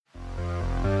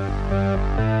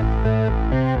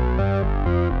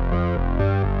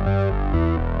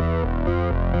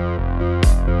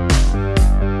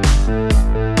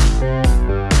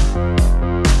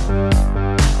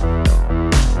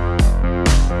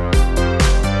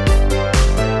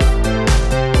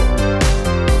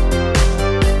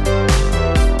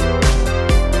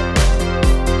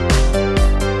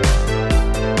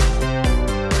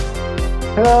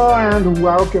And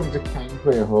welcome to Kind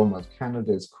Queer, home of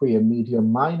Canada's queer media.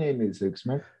 My name is Luke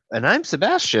Smith. And I'm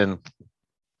Sebastian.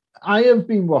 I have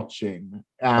been watching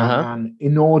an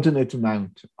inordinate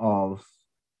amount of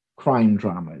crime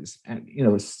dramas. And,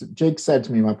 Jake said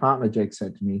to me, my partner Jake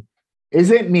said to me,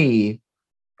 is it me,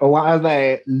 or are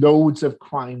there loads of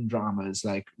crime dramas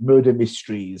like murder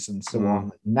mysteries and so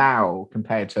on now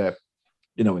compared to,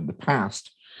 in the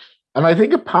past? And I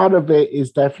think a part of it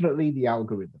is definitely the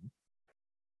algorithm.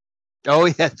 Oh,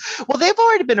 yeah. Well, they've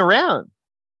already been around.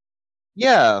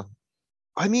 Yeah.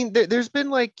 I mean, there's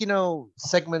been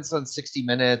segments on 60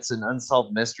 Minutes and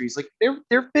Unsolved Mysteries. Like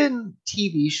there've been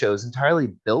TV shows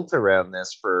entirely built around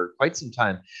this for quite some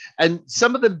time. And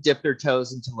some of them dip their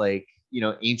toes into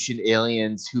ancient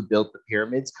aliens who built the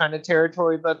pyramids kind of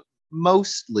territory. But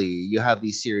mostly you have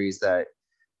these series that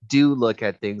do look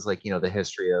at things like, the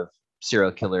history of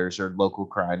serial killers or local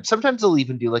crime. Sometimes they'll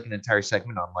even do an entire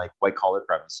segment on white collar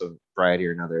crime, so variety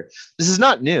or another. This is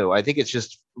not new. I think it's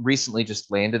just recently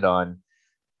landed on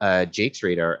Jake's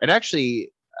radar. And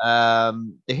actually,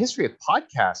 the history of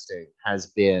podcasting has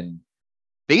been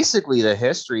basically the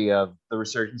history of the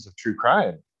resurgence of true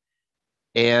crime.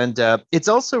 And it's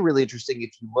also really interesting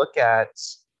if you look at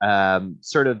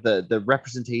sort of the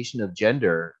representation of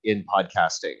gender in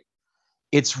podcasting.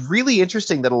 It's really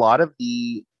interesting that a lot of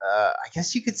the, I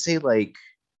guess you could say the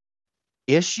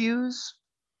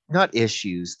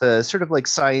sort of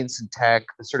science and tech,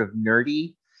 the sort of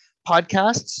nerdy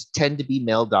podcasts tend to be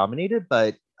male dominated,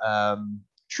 but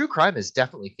true crime is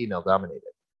definitely female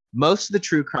dominated. Most of the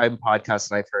true crime podcasts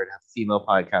that I've heard have female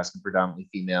podcasts and predominantly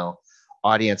female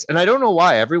audience. And I don't know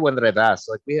why. Everyone that I've asked,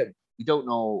 we don't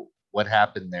know what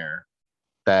happened there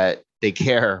that they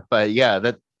care, but yeah,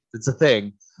 that's a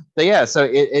thing. But yeah, so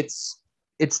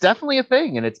it's definitely a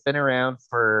thing, and it's been around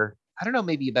for, I don't know,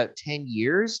 maybe about 10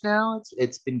 years now.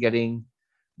 It's been getting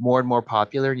more and more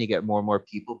popular, and you get more and more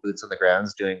people, boots on the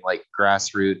grounds, doing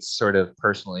grassroots sort of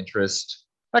personal interest,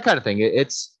 that kind of thing. I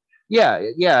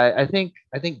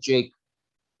think Jake,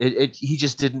 he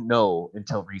just didn't know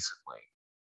until recently.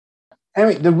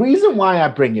 Anyway, the reason why I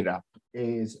bring it up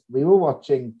is we were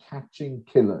watching Catching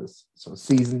Killers, so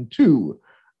season 2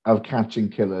 of Catching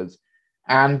Killers,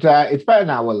 and it's about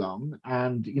an hour long,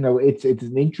 and it's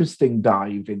an interesting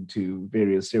dive into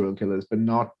various serial killers, but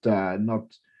not the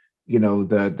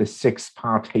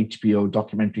 6-part HBO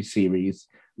documentary series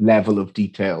level of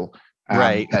detail,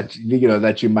 right? That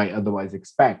you might otherwise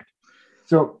expect.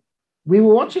 So we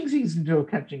were watching season 2 of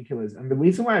Catching Killers, and the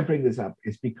reason why I bring this up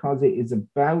is because it is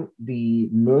about the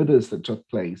murders that took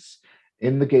place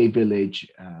in the gay village,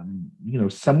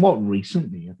 somewhat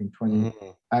recently. I think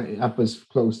up as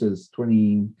close as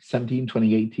 2017,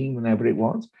 2018, whenever it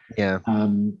was. Yeah.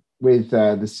 With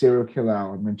the serial killer,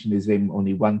 I mentioned his name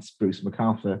only once, Bruce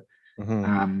McArthur,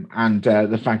 and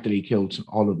the fact that he killed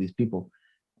all of these people.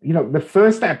 The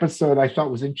first episode I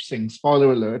thought was interesting.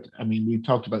 Spoiler alert. I mean, we've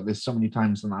talked about this so many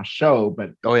times on our show,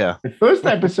 but the first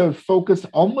episode focused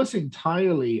almost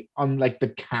entirely on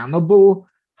the cannibal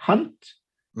hunt.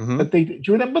 But do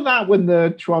you remember that when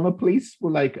the Toronto police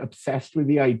were obsessed with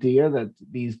the idea that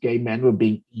these gay men were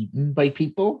being eaten by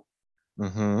people?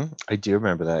 I do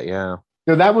remember that, yeah.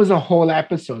 So that was a whole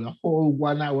episode, a whole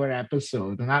 1-hour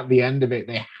episode. And at the end of it,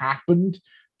 they happened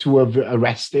to have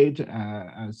arrested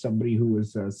somebody who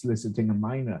was soliciting a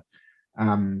minor.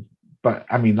 But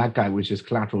I mean, that guy was just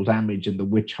collateral damage in the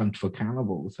witch hunt for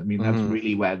cannibals. I mean, that's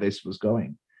really where this was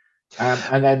going.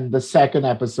 And then the second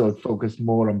episode focused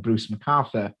more on Bruce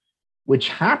McArthur, which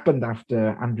happened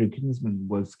after Andrew Kinsman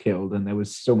was killed, and there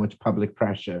was so much public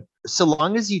pressure. So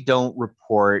long as you don't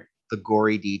report the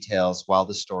gory details while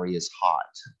the story is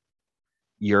hot,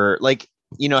 you're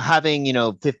having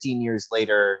 15 years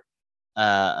later,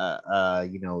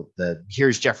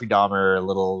 here's Jeffrey Dahmer, a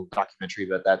little documentary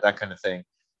about that kind of thing.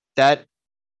 That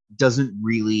doesn't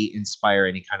really inspire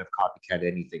any kind of copycat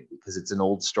anything, because it's an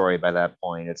old story by that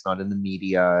point. It's not in the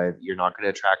media. You're not going to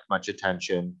attract much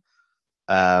attention.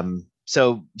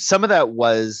 So some of that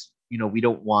was, we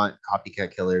don't want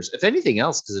copycat killers, if anything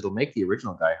else, because it'll make the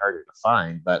original guy harder to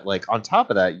find. But on top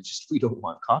of that, we don't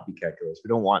want copycat killers. We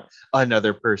don't want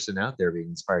another person out there being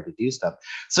inspired to do stuff.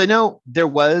 So I know there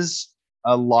was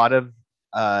a lot of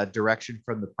direction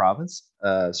from the province,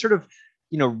 sort of,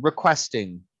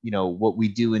 requesting, what we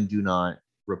do and do not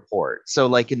report.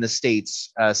 So in the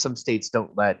States, some states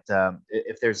don't let,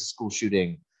 if there's a school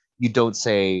shooting, you don't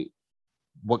say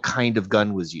what kind of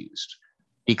gun was used,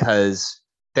 because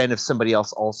then if somebody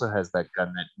else also has that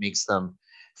gun, that makes them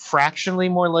fractionally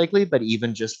more likely, but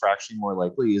even just fractionally more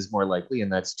likely is more likely,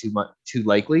 and that's too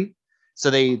likely.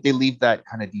 So they leave that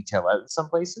kind of detail out in some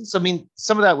places. So I mean,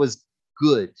 some of that was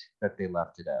good that they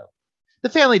left it out. The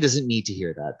family doesn't need to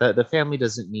hear that. The family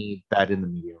doesn't need that in the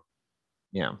media.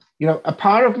 Yeah. A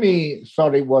part of me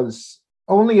thought it was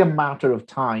only a matter of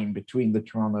time between the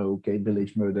Toronto Gay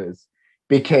Village murders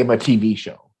became a TV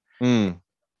show.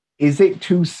 Is it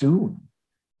too soon?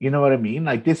 You know what I mean?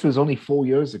 Like, this was only 4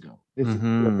 years ago.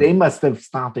 They must have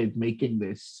started making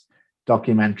this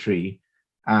documentary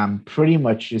pretty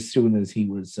much as soon as he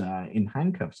was in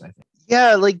handcuffs, I think.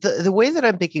 Yeah, like the way that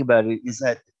I'm thinking about it is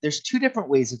that there's two different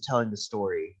ways of telling the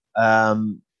story.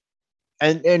 And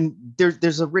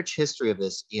there's a rich history of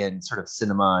this in sort of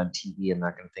cinema and TV and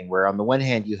that kind of thing, where on the one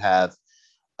hand you have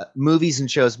movies and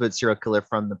shows about serial killer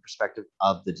from the perspective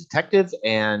of the detective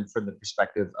and from the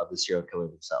perspective of the serial killer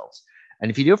themselves.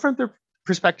 And if you do it from the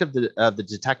perspective of the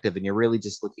detective, and you're really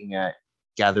just looking at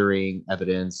gathering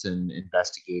evidence and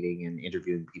investigating and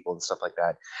interviewing people and stuff like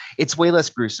that, it's way less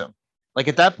gruesome. Like,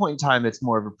 at that point in time, it's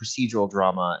more of a procedural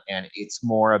drama, and it's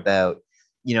more about,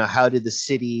 how did the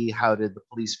city, how did the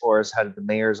police force, how did the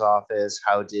mayor's office,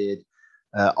 how did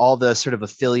all the sort of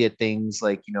affiliate things,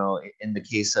 like, in the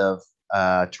case of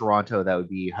Toronto, that would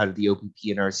be how did the OPP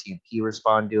and RCMP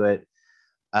respond to it,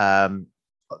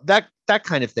 that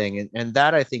kind of thing, and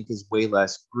that, I think, is way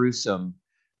less gruesome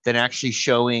than actually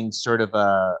showing sort of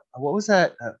what was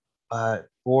that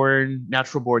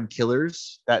Natural Born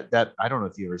Killers, that I don't know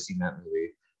if you've ever seen that movie.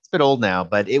 It's a bit old now,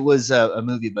 but it was a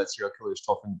movie about serial killers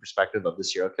told from the perspective of the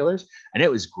serial killers, and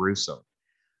it was gruesome,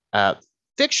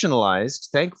 fictionalized,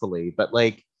 thankfully, but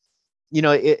like,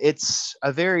 it's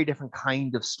a very different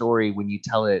kind of story when you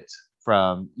tell it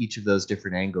from each of those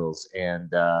different angles.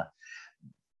 And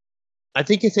I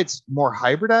think if it's more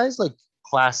hybridized, like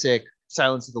classic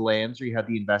Silence of the Lambs, where you have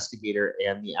the investigator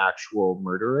and the actual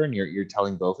murderer, and you're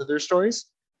telling both of their stories,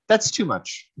 that's too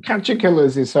much. Catching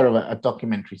Killers is sort of a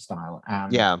documentary style.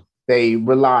 Yeah. They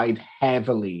relied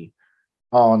heavily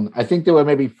on, I think there were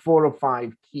maybe 4 or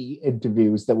 5 key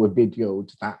interviews that were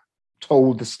videoed that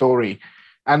told the story.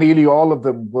 And nearly all of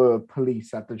them were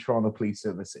police at the Toronto Police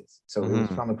Services. So it was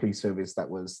Toronto Police Service that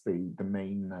was the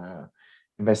main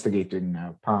investigating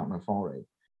partner for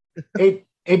it.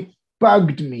 It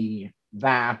bugged me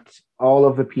that all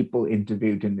of the people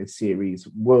interviewed in this series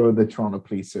were the Toronto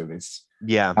Police Service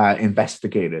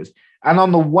investigators. And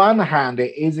on the one hand,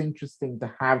 it is interesting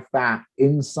to have that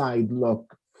inside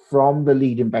look from the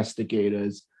lead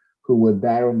investigators who were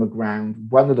there on the ground.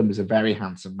 One of them is a very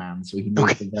handsome man, so he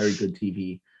makes a very good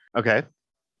TV. Okay.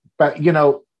 But,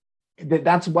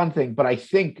 that's one thing. But I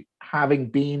think, having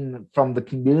been from the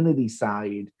community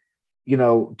side,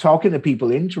 talking to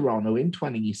people in Toronto in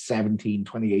 2017,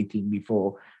 2018,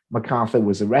 before McArthur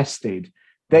was arrested,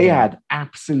 they had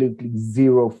absolutely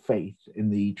zero faith in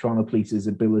the Toronto Police's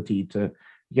ability to,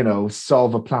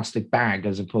 solve a plastic bag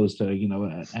as opposed to,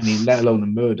 let alone a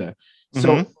murder.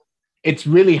 So it's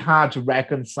really hard to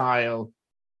reconcile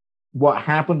what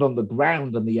happened on the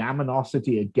ground and the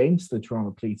animosity against the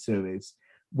Toronto Police Service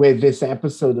with this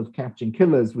episode of Catching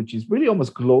Killers, which is really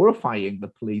almost glorifying the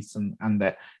police and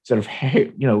that sort of,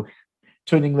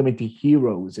 turning them into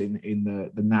heroes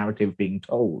in the narrative being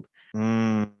told.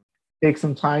 Take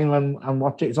some time and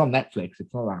watch it. It's on Netflix.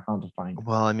 It's not that hard to find.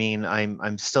 Well, I mean,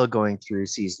 I'm still going through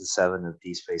season 7 of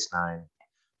Deep Space Nine,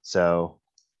 so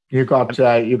you got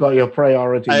your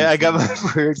priorities. I got my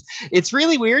priorities. It's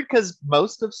really weird because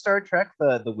most of Star Trek,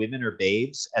 the women are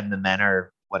babes and the men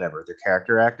are whatever, they're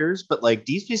character actors. But like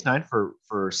Deep Space Nine,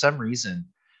 for some reason,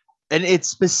 and it's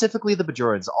specifically the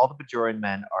Bajorans. All the Bajoran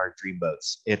men are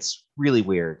dreamboats. It's really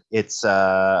weird. It's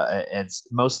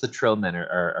most of the Trill men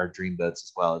are dreamboats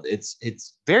as well.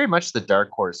 It's very much the dark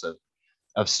horse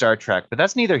of Star Trek, but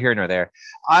that's neither here nor there.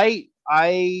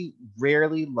 I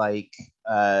rarely like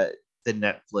the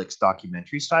Netflix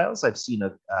documentary styles. I've seen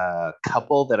a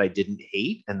couple that I didn't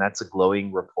hate, and that's a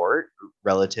glowing report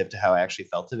relative to how I actually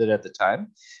felt of it at the time.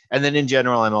 And then in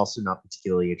general, I'm also not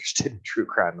particularly interested in true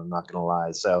crime, I'm not going to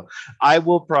lie. So I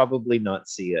will probably not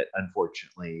see it,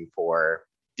 unfortunately, for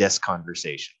this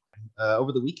conversation.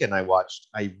 Over the weekend, I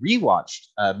rewatched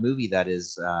a movie that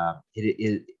is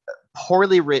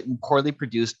poorly written, poorly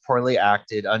produced, poorly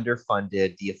acted,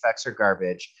 underfunded. The effects are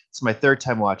garbage. It's my 3rd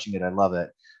time watching it. I love it.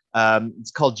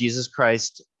 It's called Jesus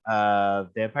Christ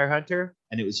Vampire Hunter,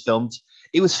 and it was filmed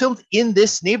in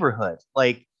this neighborhood.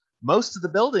 Like, most of the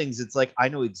buildings, it's like, I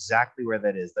know exactly where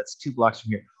that is. That's 2 blocks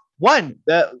from here.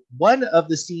 One of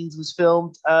the scenes was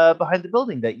filmed behind the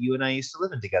building that you and I used to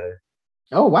live in together.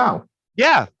 Oh, wow.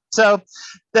 Yeah. So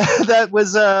that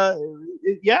was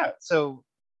so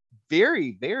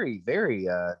very, very, very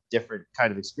different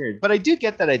kind of experience. But I do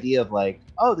get that idea of like,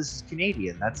 oh, this is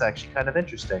Canadian. That's actually kind of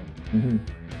interesting. Mm-hmm.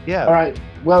 Yeah. All right.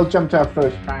 Well, jump to our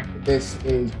first track. This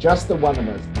is Just the One of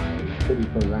Us by Billy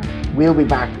Paul. We'll be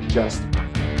back just after.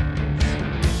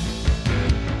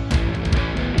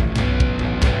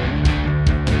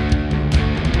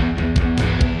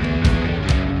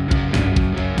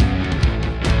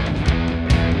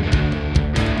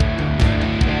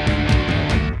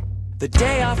 The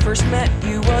day I first met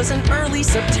you was in early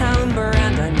September,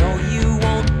 and I know you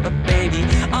won't, but baby,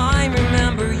 I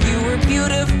remember you were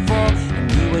beautiful,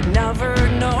 and you would never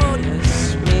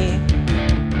notice me.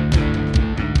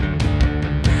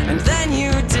 And then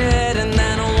you did, and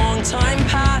then a long time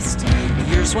passed.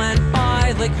 Years went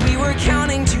by like we were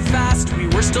counting too fast. We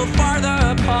were still farther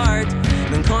apart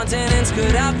than continents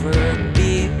could ever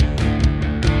be.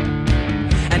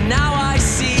 And now I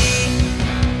see,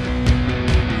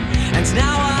 and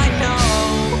now I know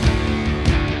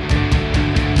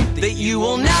that you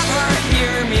will never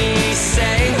hear me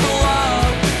say hello,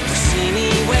 or see me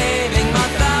waving my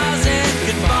thousand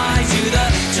goodbyes to the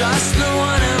just the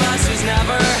one of us who's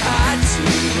never had to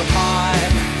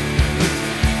hide.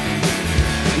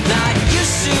 That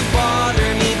used to bother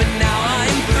me, but now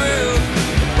I'm through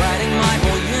letting my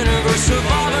whole universe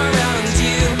revolve around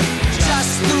you.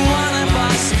 Just the one of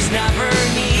us who's never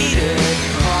needed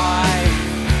pride.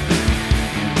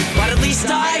 But at least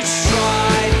I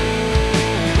tried.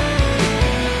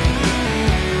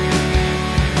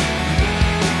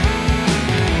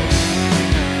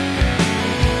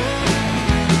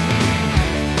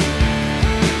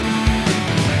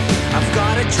 I've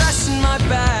got a dress in my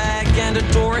bag and a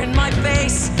door in my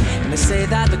face, and they say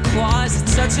that the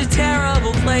closet's such a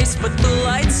terrible place, but the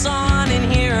light's on in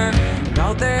here, and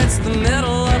out there it's the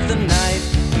middle of the night.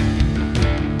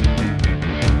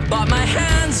 But my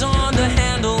hand's on the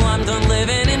handle, I'm done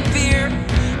living in fear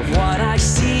of what I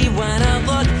see when I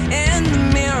look in the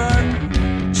mirror.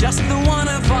 Just the one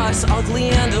of us, ugly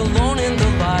and alone in the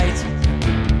light.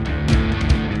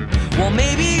 Well,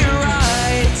 maybe you're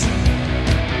right,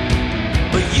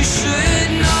 but you should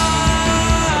know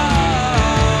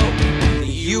that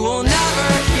you will never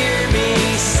hear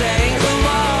me saying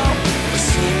hello, or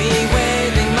see me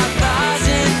waving my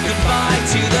thousand goodbye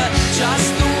to the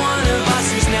just the one of us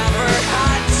who's never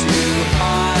had to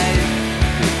hide.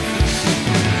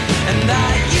 And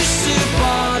that used to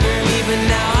bother me, but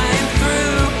now I'm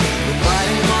through with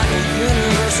letting my whole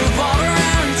universe revolve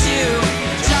around you.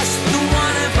 Just the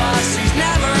one of us who's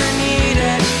never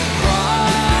needed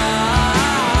pride.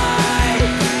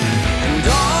 And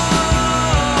oh,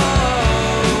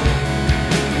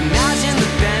 imagine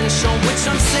the bench on which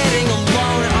I'm sitting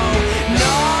alone. Oh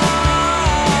no,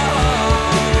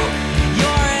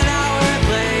 you're an hour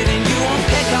late and you won't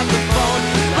pick up the phone.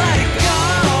 Let it go.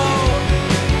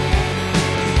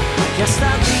 I guess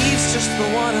that leaves just the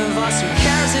one of us who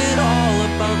cares it all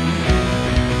about me.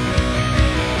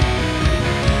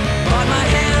 But my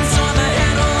hand's on the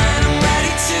handle and I'm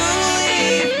ready to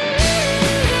leave.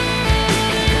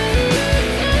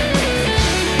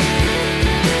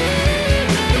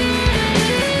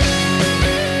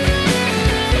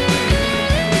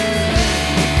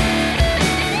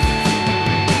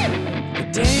 The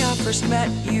day I first met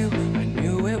you, I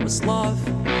knew it was love.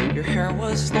 Your hair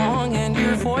was long and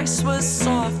your voice was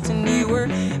soft, and you were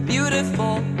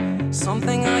beautiful,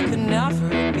 something I could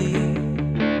never be.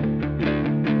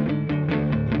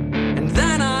 And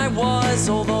then I was,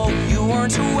 although you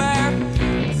weren't aware,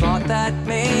 thought that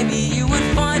maybe you would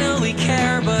finally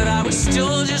care, but I was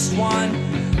still just one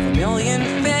of a million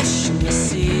fish in the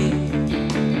sea.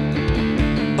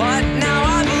 But now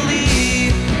I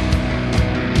believe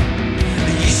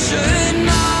that you should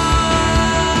know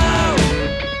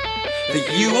that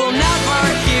you will never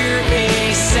hear me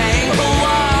saying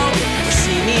hello, or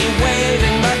see me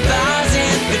waving my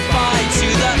thousand goodbye to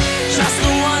the just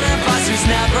the one of us who's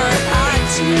never had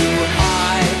to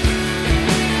hide.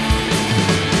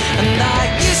 And that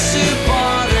used to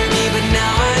bother me, but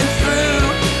now I'm through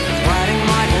letting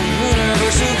my whole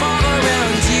universe revolve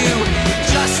around you.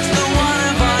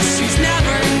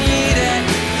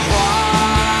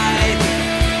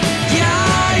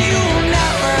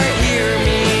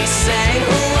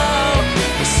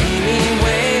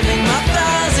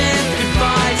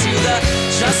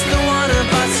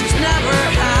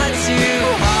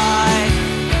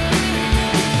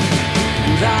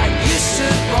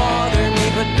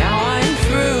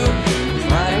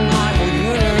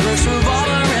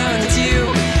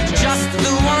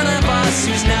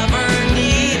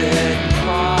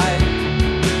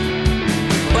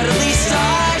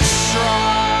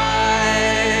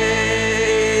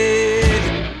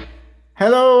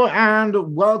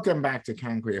 And welcome back to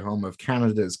Can Queer, home of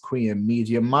Canada's queer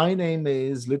media. My name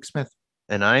is Luke Smith.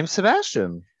 And I'm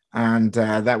Sebastian. And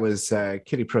that was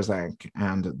Kitty Prozac.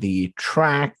 And the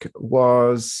track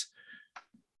was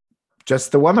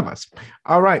Just the One of Us.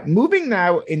 All right, moving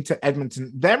now into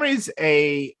Edmonton. There is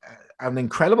an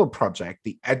incredible project,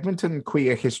 the Edmonton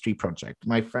Queer History Project.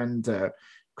 My friend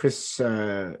Chris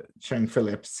Cheng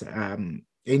Phillips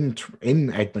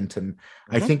in Edmonton,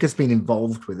 I think has been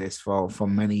involved with this for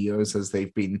many years as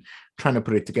they've been trying to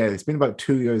put it together. It's been about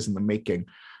 2 years in the making.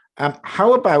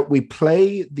 How about we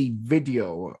play the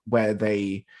video where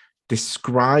they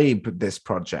describe this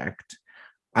project,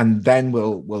 and then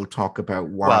we'll talk about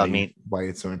why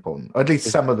it's so important, or at least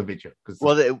some of the video.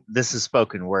 This is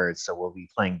spoken word, so we'll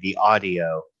be playing the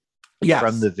audio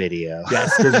from the video.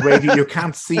 Yes, because radio you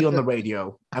can't see on the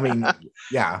radio. I mean,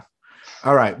 yeah.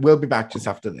 All right, we'll be back just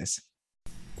after this.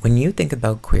 When you think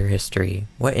about queer history,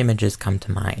 what images come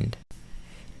to mind?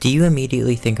 Do you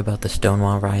immediately think about the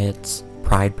Stonewall riots,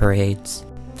 Pride parades,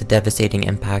 the devastating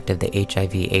impact of the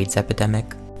HIV/AIDS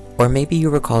epidemic? Or maybe you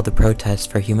recall the protests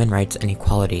for human rights and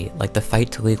equality, like the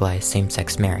fight to legalize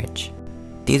same-sex marriage.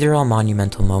 These are all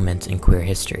monumental moments in queer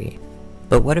history.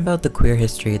 But what about the queer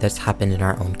history that's happened in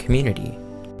our own community?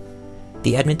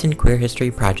 The Edmonton Queer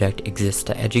History Project exists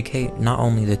to educate not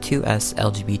only the 2S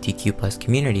LGBTQ+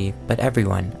 community, but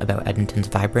everyone about Edmonton's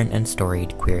vibrant and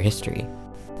storied queer history.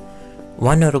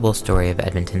 One notable story of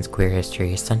Edmonton's queer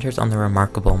history centers on the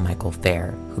remarkable Michael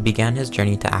Fair, who began his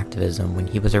journey to activism when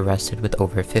he was arrested with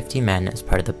over 50 men as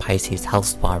part of the Pisces Health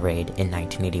Spa raid in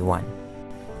 1981.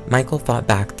 Michael fought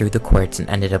back through the courts and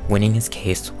ended up winning his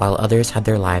case, while others had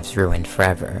their lives ruined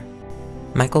forever.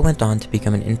 Michael went on to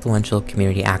become an influential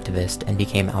community activist and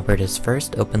became Alberta's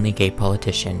first openly gay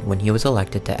politician when he was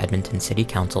elected to Edmonton City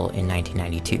Council in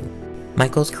 1992.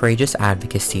 Michael's courageous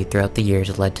advocacy throughout the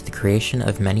years led to the creation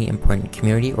of many important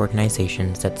community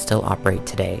organizations that still operate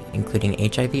today, including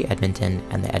HIV Edmonton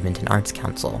and the Edmonton Arts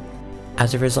Council.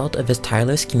 As a result of his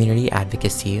tireless community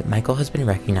advocacy, Michael has been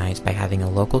recognized by having a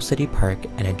local city park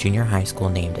and a junior high school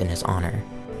named in his honor.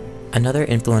 Another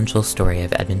influential story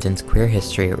of Edmonton's queer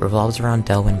history revolves around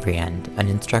Delwyn Briand, an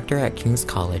instructor at King's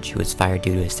College who was fired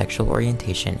due to his sexual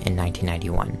orientation in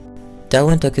 1991.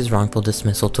 Delwyn took his wrongful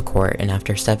dismissal to court, and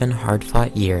after 7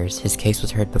 hard-fought years, his case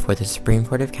was heard before the Supreme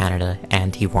Court of Canada,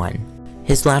 and he won.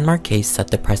 His landmark case set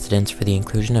the precedence for the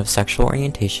inclusion of sexual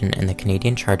orientation in the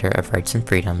Canadian Charter of Rights and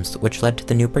Freedoms, which led to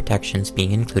the new protections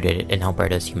being included in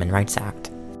Alberta's Human Rights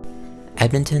Act.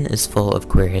 Edmonton is full of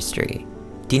queer history.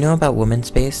 Do you know about Women's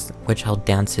Space, which held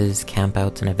dances,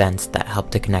 campouts, and events that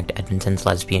helped to connect Edmonton's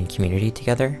lesbian community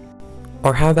together?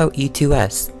 Or how about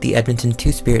E2S, the Edmonton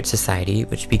Two-Spirit Society,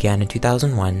 which began in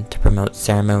 2001 to promote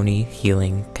ceremony,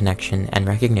 healing, connection, and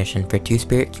recognition for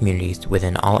Two-Spirit communities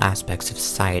within all aspects of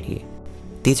society.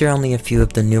 These are only a few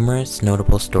of the numerous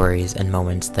notable stories and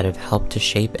moments that have helped to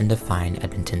shape and define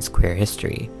Edmonton's queer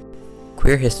history.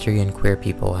 Queer history and queer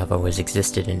people have always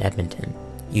existed in Edmonton.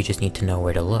 You just need to know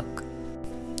where to look.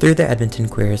 Through the Edmonton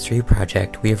Queer History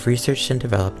Project, we have researched and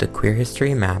developed a queer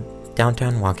history map,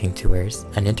 downtown walking tours,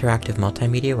 an interactive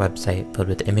multimedia website filled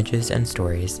with images and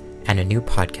stories, and a new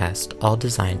podcast, all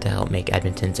designed to help make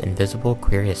Edmonton's invisible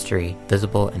queer history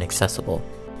visible and accessible.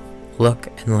 Look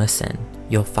and listen.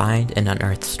 You'll find and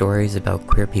unearth stories about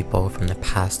queer people from the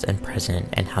past and present,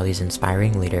 and how these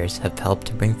inspiring leaders have helped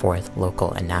to bring forth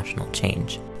local and national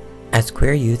change. As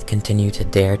queer youth continue to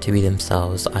dare to be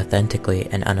themselves authentically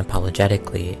and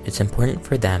unapologetically, it's important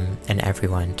for them and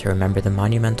everyone to remember the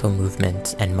monumental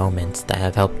movements and moments that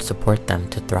have helped support them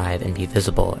to thrive and be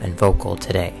visible and vocal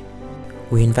today.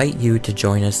 We invite you to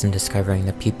join us in discovering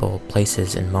the people,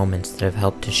 places, and moments that have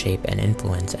helped to shape and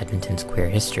influence Edmonton's queer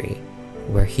history.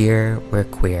 We're here, we're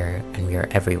queer, and we are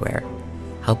everywhere.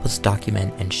 Help us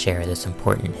document and share this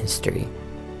important history.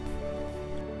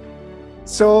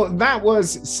 So that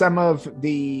was some of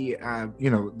the,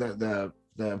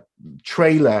 the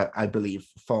trailer, I believe,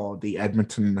 for the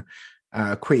Edmonton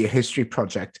Queer History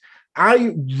Project.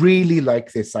 I really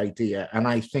like this idea, and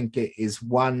I think it is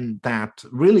one that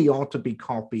really ought to be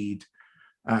copied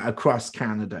across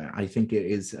Canada. I think it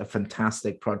is a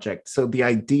fantastic project. So the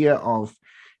idea of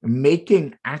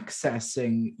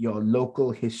accessing your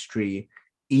local history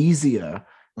easier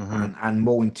and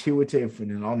more intuitive in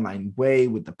an online way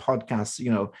with the podcast,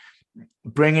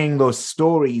 bringing those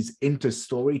stories into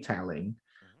storytelling,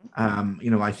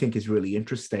 I think is really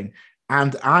interesting.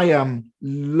 And I am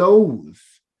loath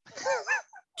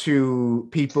to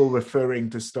people referring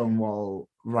to Stonewall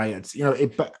riots,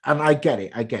 and I get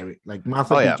it. Like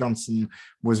Martha B. Johnson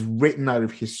was written out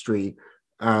of history,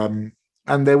 and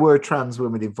there were trans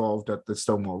women involved at the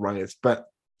Stonewall riots, but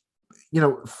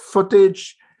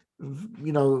footage,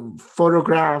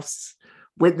 photographs,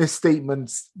 witness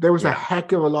statements. There was a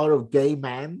heck of a lot of gay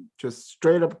men, just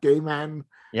straight up gay men,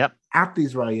 at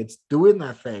these riots doing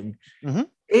their thing. Mm-hmm.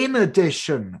 In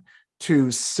addition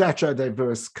to such a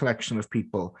diverse collection of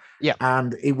people. Yeah.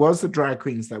 And it was the drag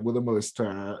queens that were the most,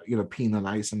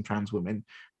 penalized, and trans women.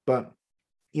 But,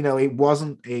 it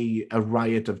wasn't a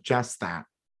riot of just that.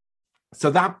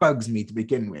 So that bugs me to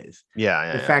begin with.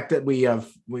 The fact that we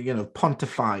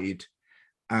pontified,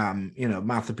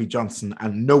 Marsha P. Johnson,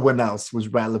 and no one else was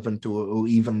relevant or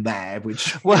even there,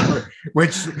 which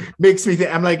makes me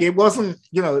think, I'm like, it wasn't,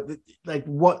 like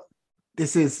what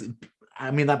this is.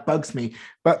 I mean, that bugs me.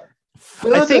 But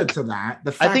further to that,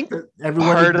 the fact that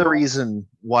everyone part of the reason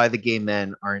why the gay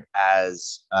men aren't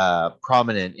as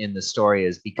prominent in the story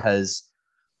is because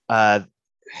do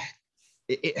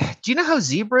you know how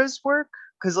zebras work?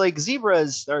 Because like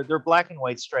zebras they're black and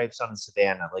white stripes on the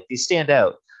savannah, like they stand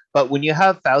out. But when you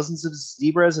have thousands of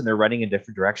zebras and they're running in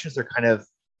different directions, they're kind of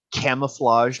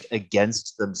camouflaged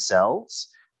against themselves.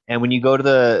 And when you go to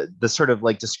the sort of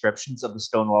like descriptions of the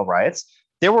Stonewall riots,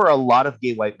 there were a lot of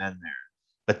gay white men there.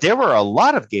 But there were a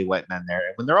lot of gay white men there.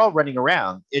 And when they're all running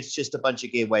around, it's just a bunch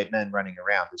of gay white men running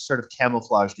around. They're sort of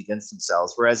camouflaged against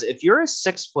themselves. Whereas if you're a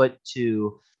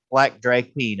 6'2" black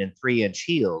drag queen in 3-inch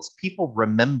heels, people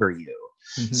remember you.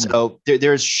 Mm-hmm. So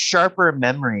there's sharper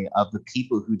memory of the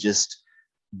people who just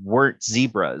weren't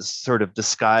zebras, sort of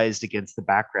disguised against the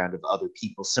background of other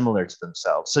people similar to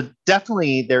themselves. So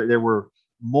definitely there were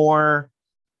more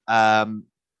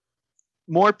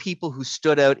people who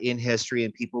stood out in history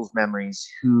and people's memories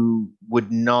who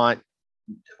would not,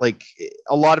 like,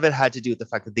 a lot of it had to do with the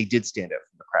fact that they did stand out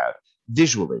from the crowd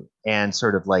visually and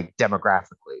sort of like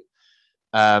demographically.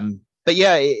 But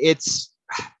yeah, it's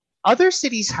other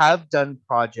cities have done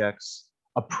projects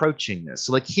approaching this.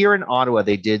 So like here in Ottawa,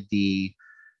 they did the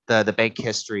Bank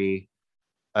history,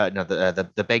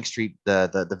 the Bank Street,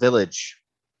 the village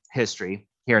history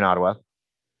here in Ottawa.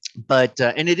 But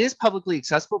and it is publicly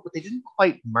accessible, but they didn't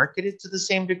quite market it to the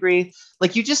same degree.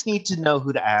 Like you just need to know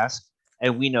who to ask,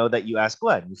 and we know that you ask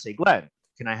Glenn. You say, Glenn,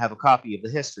 can I have a copy of the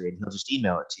history? And he'll just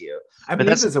email it to you. I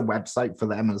believe there's a website for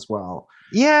them as well.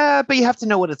 Yeah, but you have to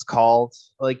know what it's called.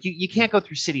 Like you can't go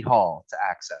through City Hall to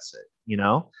access it,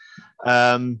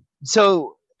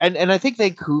 So and I think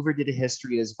Vancouver did a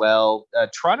history as well.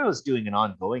 Toronto is doing an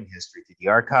ongoing history through the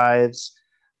archives.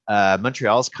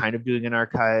 Montreal's kind of doing an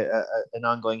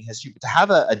ongoing history, but to have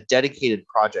a dedicated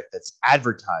project that's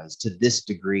advertised to this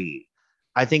degree,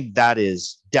 I think that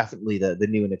is definitely the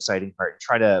new and exciting part.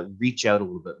 Try to reach out a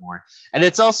little bit more. And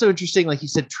it's also interesting, like you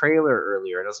said, trailer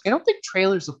earlier. And I was like, I don't think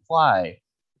trailers apply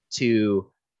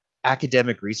to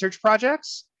academic research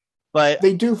projects, but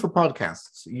they do for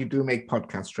podcasts. You do make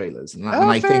podcast trailers. And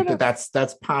I think enough.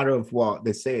 that's part of what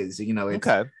this is. It's,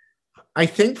 okay. I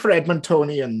think for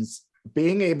Edmontonians,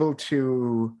 being able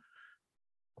to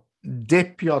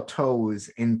dip your toes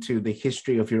into the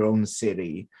history of your own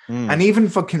city, and even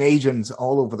for Canadians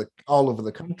all over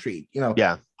the country,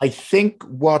 I think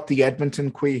what the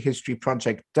Edmonton Queer History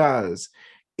Project does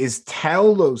is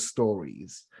tell those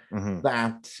stories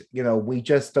that we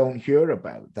just don't hear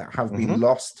about, that have been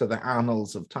lost to the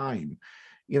annals of time.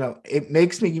 It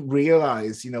makes me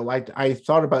realize, I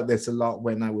thought about this a lot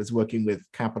when I was working with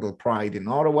Capital Pride in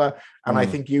Ottawa, and I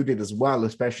think you did as well,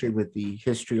 especially with the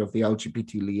history of the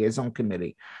LGBT Liaison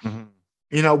Committee.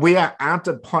 We are at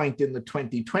a point in the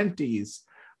 2020s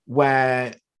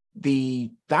where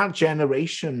that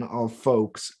generation of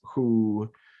folks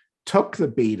who took the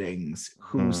beatings,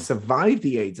 who survived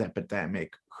the AIDS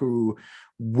epidemic, who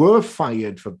were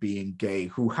fired for being gay,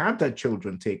 who had their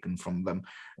children taken from them.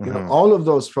 All of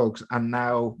those folks are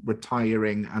now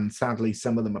retiring, and sadly,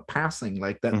 some of them are passing.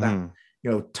 Like that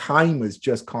time has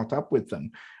just caught up with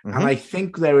them. And I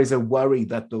think there is a worry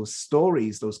that those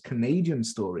stories, those Canadian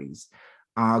stories,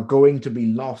 are going to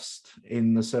be lost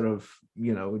in the sort of,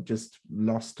 just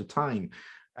lost to time.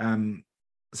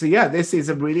 So yeah, this is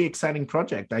a really exciting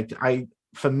project.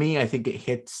 For me, I think it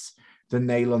hits the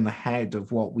nail on the head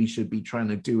of what we should be trying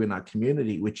to do in our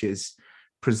community, which is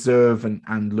preserve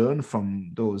and learn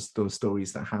from those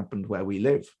stories that happened where we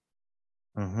live.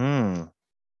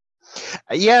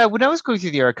 Yeah, when I was going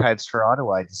through the archives for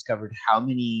Ottawa, I discovered how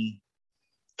many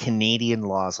Canadian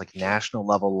laws, like national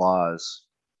level laws,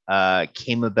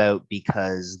 came about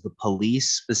because the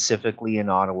police, specifically in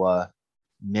Ottawa,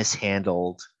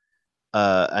 mishandled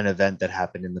an event that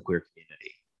happened in the queer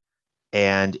community.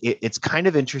 And it's kind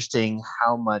of interesting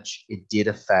how much it did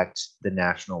affect the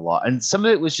national law. And some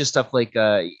of it was just stuff like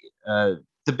the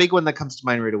big one that comes to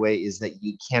mind right away is that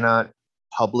you cannot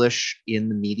publish in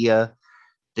the media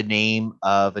the name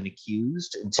of an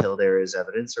accused until there is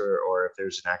evidence or if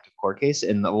there's an active court case.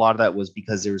 And a lot of that was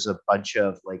because there was a bunch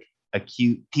of like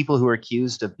people who were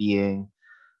accused of being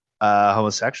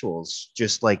homosexuals,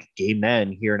 just like gay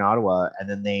men here in Ottawa. And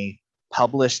then they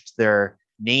published their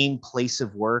name, place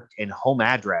of work, and home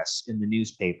address in the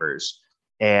newspapers.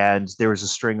 And there was a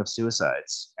string of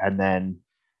suicides. And then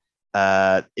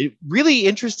it really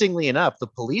interestingly enough, the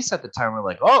police at the time were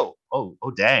like, oh,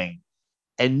 dang.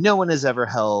 And no one has ever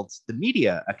held the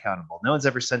media accountable. No one's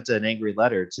ever sent an angry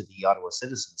letter to the Ottawa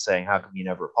Citizen saying, how come you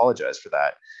never apologize for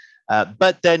that?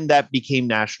 But then that became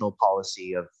national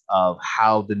policy of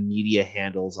how the media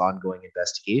handles ongoing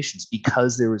investigations,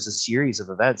 because there was a series of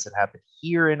events that happened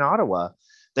here in Ottawa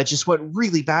that just went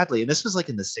really badly. And this was like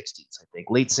in the 60s, I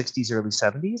think, late 60s, early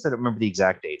 70s. I don't remember the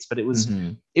exact dates, but it was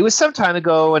some time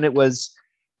ago. And it was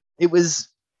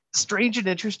strange and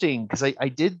interesting because I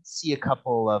did see a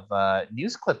couple of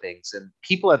news clippings, and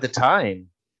people at the time,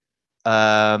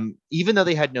 even though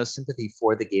they had no sympathy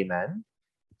for the gay men,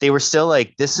 they were still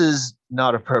like, this is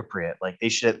not appropriate. Like, they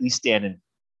should at least stand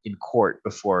in court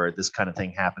before this kind of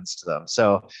thing happens to them.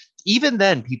 So even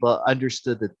then, people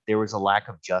understood that there was a lack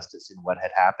of justice in what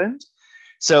had happened.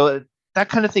 So that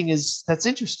kind of thing that's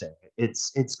interesting.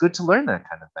 It's good to learn that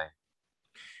kind of thing.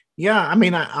 Yeah, I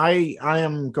mean, I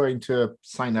am going to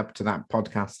sign up to that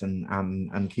podcast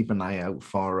and keep an eye out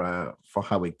for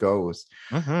how it goes.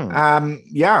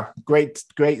 Yeah, great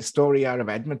story out of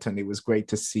Edmonton. It was great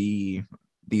to see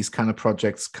these kind of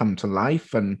projects come to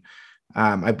life, and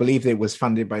I believe it was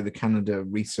funded by the Canada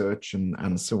Research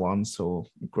and so on. So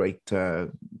great there.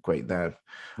 All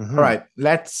right,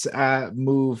 let's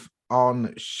move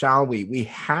on, shall we? We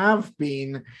have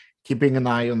been keeping an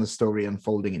eye on the story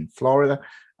unfolding in Florida.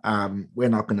 We're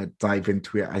not going to dive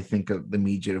into it. I think the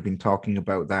media have been talking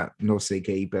about that No Say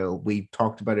Gay bill. We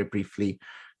talked about it briefly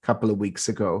a couple of weeks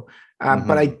ago.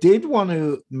 But I did want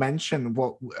to mention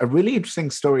a really interesting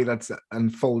story that's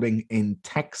unfolding in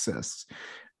Texas.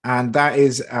 And that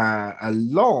is a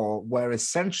law where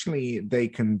essentially they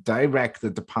can direct the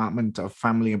Department of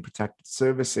Family and Protective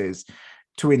Services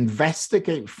to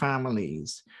investigate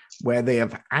families where they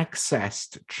have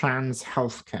accessed trans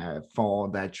healthcare for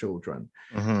their children.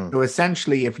 So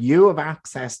essentially, if you have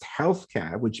accessed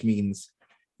healthcare, which means,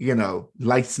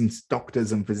 licensed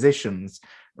doctors and physicians,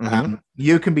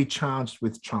 you can be charged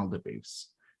with child abuse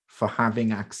for having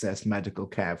accessed medical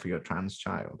care for your trans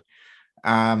child.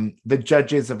 The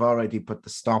judges have already put the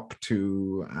stop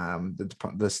to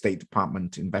the State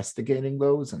Department investigating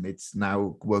those, and it's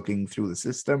now working through the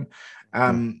system.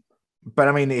 But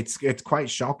I mean, it's quite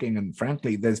shocking, and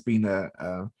frankly, there's been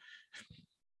a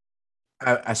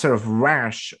sort of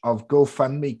rash of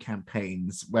GoFundMe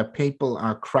campaigns where people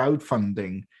are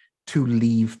crowdfunding to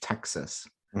leave Texas.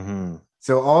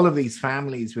 So all of these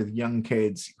families with young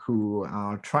kids who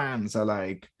are trans are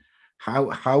like,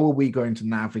 how are we going to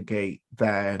navigate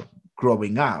their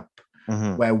growing up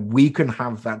where we can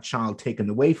have that child taken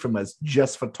away from us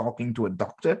just for talking to a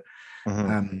doctor?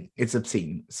 It's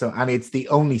obscene. So, and it's the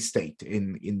only state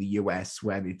in the US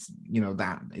where it's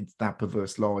that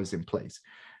perverse law is in place.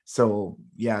 So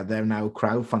yeah, they're now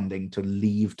crowdfunding to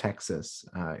leave Texas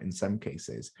in some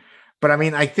cases. But I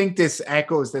mean, I think this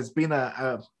echoes. There's been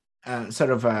a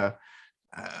sort of a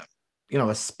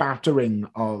spattering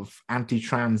of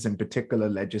anti-trans in particular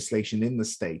legislation in the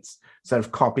states, sort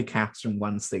of copycats from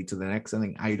one state to the next. I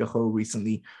think Idaho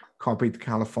recently copied the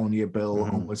California bill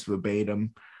almost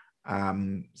verbatim.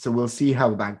 So we'll see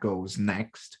how that goes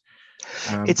next.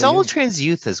 It's all trans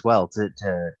youth as well, to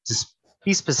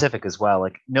be specific as well.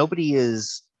 Like, nobody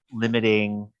is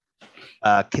limiting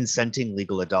consenting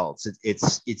legal adults.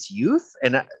 It's youth,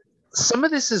 and some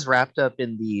of this is wrapped up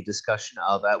in the discussion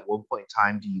of, at one point in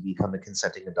time, do you become a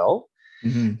consenting adult?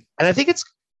 And I think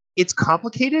it's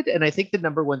complicated. And I think the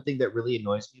number one thing that really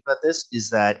annoys me about this is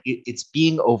that it's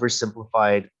being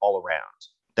oversimplified all around.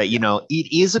 That,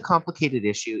 it is a complicated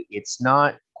issue. It's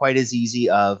not quite as easy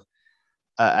as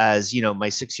my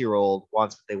 6-year-old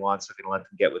wants what they want, so I'm going to let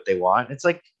them get what they want. It's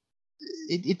like,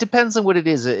 it depends on what it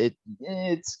is.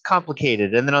 It's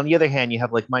complicated. And then on the other hand, you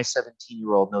have like my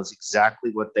 17-year-old knows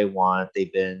exactly what they want.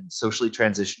 They've been socially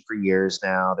transitioned for years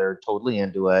now. They're totally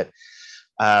into it.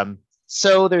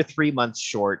 So they're 3 months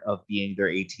short of being their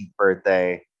 18th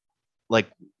birthday.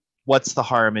 Like, what's the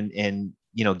harm in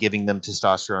giving them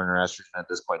testosterone or estrogen at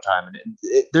this point in time? And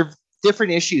they're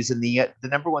different issues. And the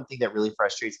number one thing that really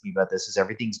frustrates me about this is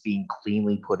everything's being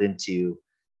cleanly put into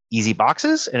easy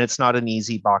boxes, and it's not an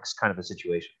easy box kind of a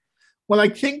situation. Well, I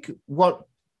think what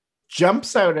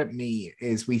jumps out at me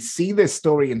is we see this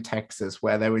story in Texas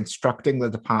where they're instructing the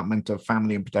Department of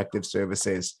Family and Protective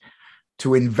Services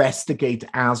to investigate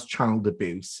as child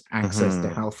abuse access to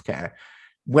healthcare.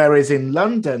 Whereas in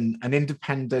London, an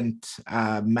independent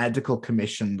medical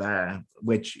commission there,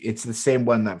 which it's the same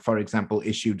one that, for example,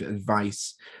 issued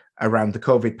advice around the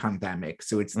COVID pandemic.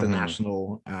 So it's the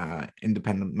National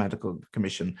Independent Medical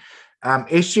Commission,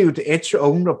 issued its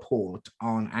own report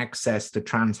on access to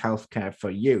trans healthcare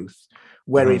for youth,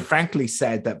 where it frankly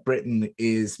said that Britain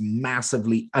is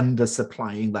massively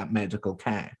undersupplying that medical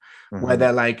care. Where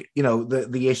they're like, you know,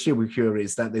 the issue here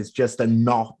is that there's just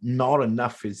not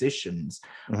enough physicians,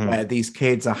 where these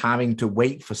kids are having to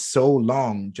wait for so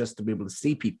long just to be able to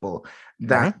see people,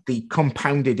 that the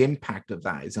compounded impact of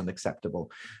that is unacceptable.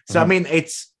 So, I mean,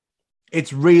 it's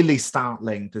really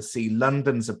startling to see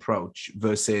London's approach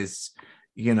versus,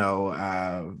 you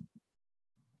know,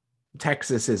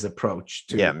 Texas's approach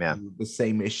to the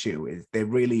same issue. They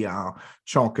really are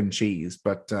chalk and cheese,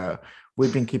 but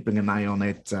we've been keeping an eye on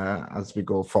it as we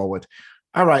go forward.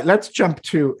 All right, let's jump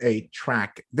to a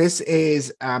track. This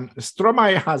is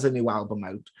Stromae has a new album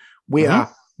out. We are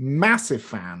massive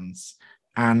fans,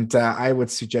 and I would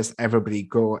suggest everybody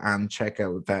go and check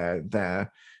out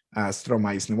their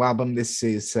Stromae's new album. This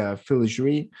is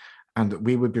Filagerie, and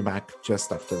we will be back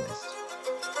just after this.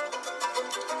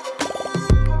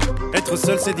 Être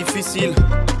seul c'est difficile,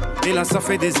 et là ça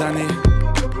fait des années.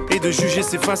 Et de juger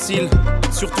c'est facile,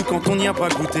 surtout quand on n'y a pas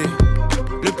goûté.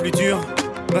 Le plus dur,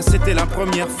 bah c'était la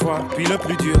première fois. Puis le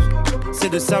plus dur, c'est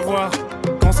de savoir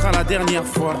quand sera la dernière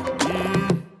fois.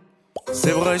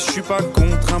 C'est vrai, je suis pas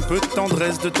contre un peu de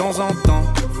tendresse de temps en temps.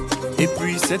 Et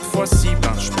puis cette fois-ci,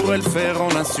 ben je pourrais le faire en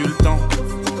l'insultant.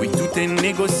 Oui, tout est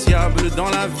négociable dans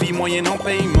la vie moyennant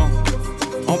paiement.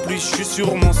 En plus, je suis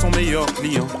sûrement son meilleur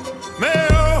client. Mais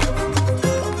oh,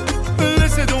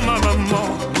 laissez donc ma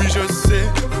maman, oui je sais.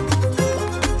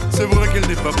 C'est vrai qu'elle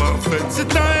n'est pas parfaite,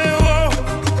 c'est un héros.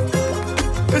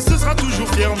 Et ce sera toujours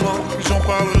fièrement que j'en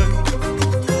parlerai,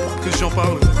 que j'en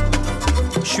parlerai.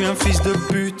 Je suis un fils de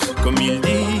pute, comme ils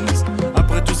disent.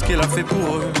 Après tout ce qu'elle a fait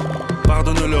pour eux,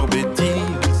 pardonne leurs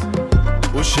bêtises.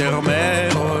 Oh chère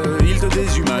mère, ils te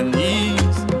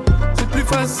déshumanisent. C'est plus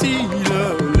facile,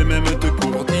 les mêmes te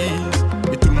courtisent.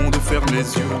 Et tout le monde ferme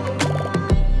les yeux.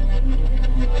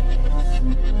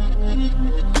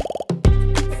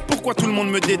 Pourquoi tout le monde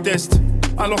me déteste,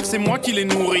 alors que c'est moi qui les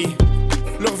nourris?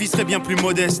 Leur vie serait bien plus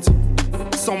modeste.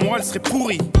 Sans moi, elle serait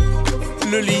pourrie.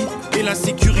 Le lit et la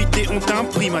sécurité ont un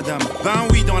prix, madame. Ben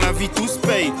oui, dans la vie, tout se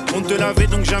paye. On ne te l'avait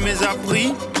donc jamais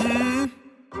appris.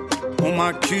 On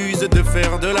m'accuse de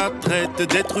faire de la traite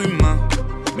d'êtres humains.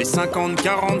 Mais 50,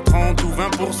 40, 30 ou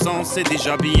 20%, c'est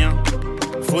déjà bien.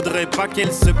 Faudrait pas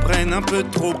qu'elles se prennent un peu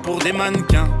trop pour des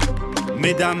mannequins.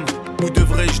 Mesdames, ou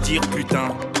devrais-je dire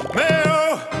putain? Mais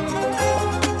oh,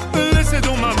 laissez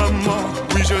donc ma maman,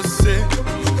 oui je sais.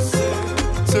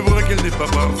 C'est vrai qu'elle n'est pas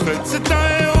parfaite, c'est un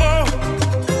héros.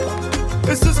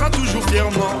 Et ce sera toujours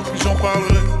fièrement que j'en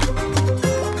parlerai,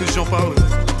 que j'en parlerai.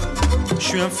 Je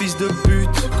suis un fils de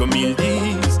pute, comme ils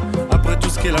disent. Après tout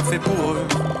ce qu'elle a fait pour eux,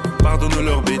 pardonne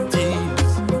leurs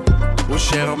bêtises. Oh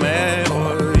chère mère,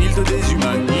 ils te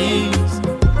déshumanisent.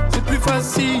 C'est plus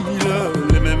facile,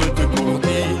 les mêmes te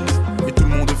courtisent. Et tout le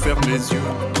monde ferme les yeux.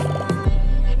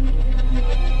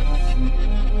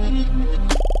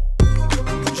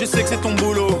 Je sais que c'est ton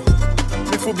boulot,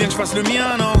 mais faut bien que je fasse le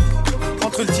mien, non?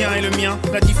 Entre le tien et le mien,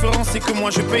 la différence c'est que moi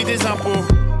je paye des impôts.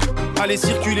 Allez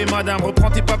circuler madame,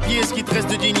 reprends tes papiers, ce qui te reste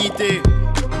de dignité.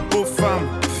 Pauvre femme,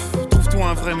 trouve-toi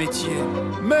un vrai métier.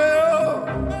 Mais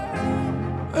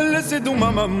oh, laissez donc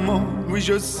ma maman, oui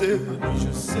je sais.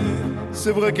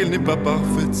 C'est vrai qu'elle n'est pas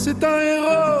parfaite, c'est un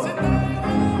héros.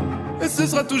 Et ce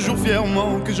sera toujours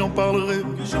fièrement que j'en parlerai,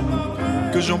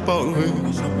 que j'en parlerai.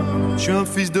 Je suis un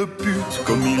fils de pute,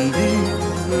 comme ils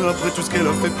disent. Après tout ce qu'elle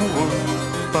a fait pour eux,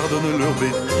 pardonne leurs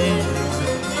bêtises.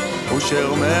 Oh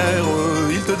chère mère,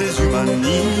 ils te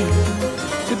déshumanisent.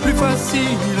 C'est plus facile,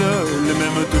 les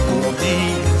mêmes te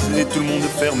courtisent. Et tout le monde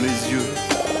ferme les yeux.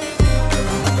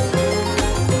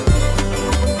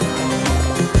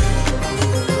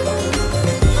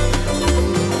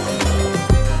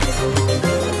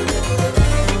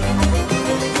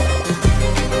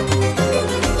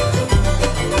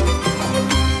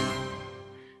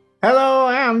 Hello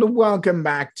and welcome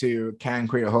back to Can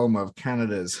Queer, home of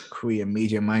Canada's queer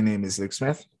media. My name is Luke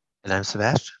Smith. And I'm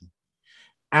Sebastian.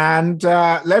 And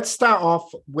let's start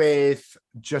off with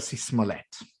Jussie Smollett.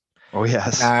 Oh,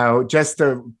 yes. Now, just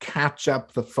to catch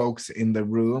up the folks in the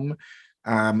room,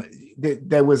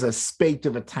 there was a spate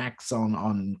of attacks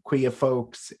on queer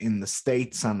folks in the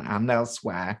States and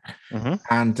elsewhere.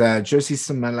 And Jussie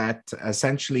Smollett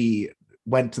essentially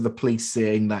went to the police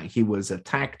saying that he was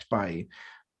attacked by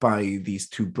by these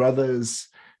two brothers.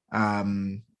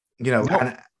 And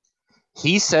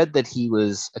he said that he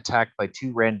was attacked by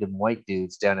two random white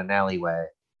dudes down an alleyway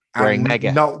wearing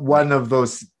mega. Not one of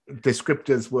those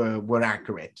descriptors were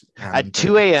accurate. At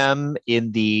 2 a.m.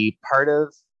 in the part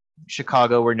of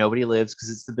Chicago where nobody lives because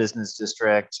it's the business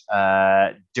district,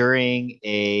 during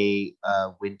a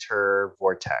winter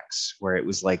vortex where it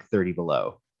was like 30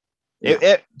 below.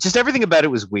 It just everything about it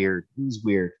was weird. It was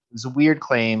weird. It was a weird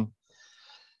claim.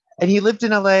 And he lived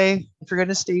in LA. If you're going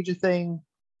to stage a thing,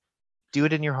 do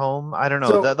it in your home. I don't know.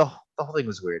 So, the whole thing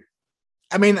was weird.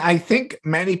 I mean, I think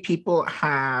many people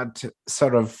had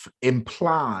sort of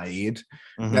implied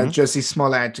that Jussie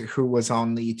Smollett, who was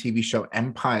on the TV show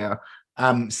Empire,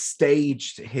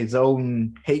 staged his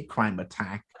own hate crime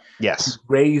attack. Yes.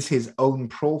 Raise his own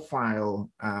profile,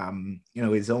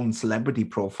 his own celebrity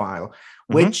profile,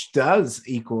 which does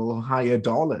equal higher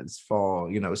dollars for,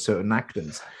 certain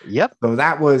actors. Yep. So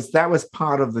that was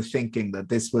part of the thinking, that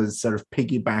this was sort of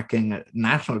piggybacking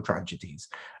national tragedies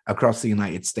across the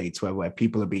United States where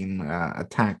people are being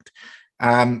attacked.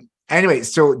 Anyway,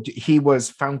 so he was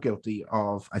found guilty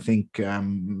of, I think,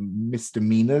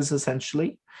 misdemeanors,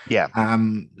 essentially. Yeah.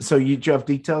 So do you have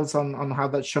details on how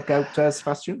that shook out,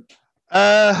 Sebastian?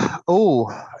 I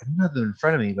don't have them in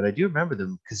front of me, but I do remember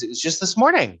them because it was just this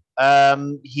morning.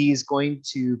 He's going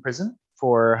to prison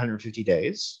for 150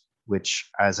 days, which,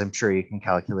 as I'm sure you can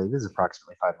calculate, is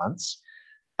approximately 5 months.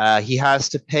 He has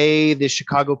to pay the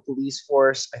Chicago police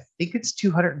force, I think it's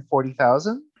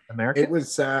 $240,000 American. It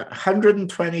was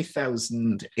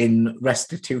 120,000 in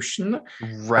restitution,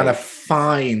 right, and a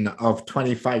fine of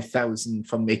 25,000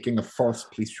 for making a false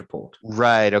police report.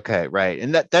 Right. Okay. Right.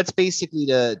 And that's basically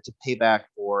to pay back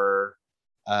for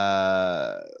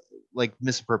like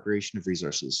misappropriation of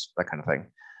resources, that kind of thing.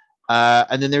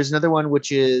 And then there's another one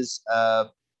which is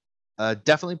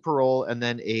definitely parole, and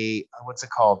then what's it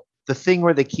called? The thing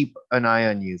where they keep an eye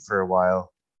on you for a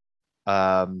while.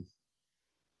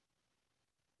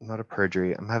 Not a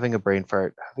perjury. I'm having a brain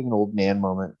fart. Having an old man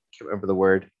moment. Can't remember the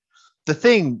word. The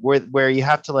thing where you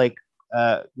have to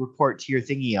report to your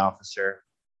thingy officer.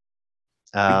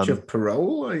 Breach of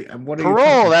parole? What are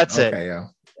parole. That's okay, it.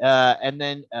 Yeah. And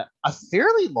then a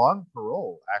fairly long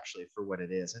parole, actually, for what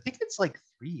it is. I think it's like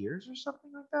 3 years or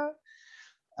something like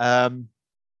that.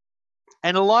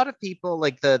 And a lot of people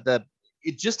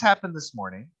it just happened this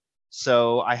morning,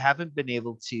 so I haven't been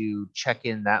able to check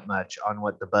in that much on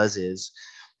what the buzz is.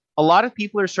 A lot of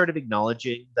people are sort of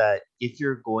acknowledging that if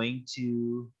you're going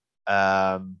to,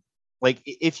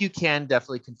 if you can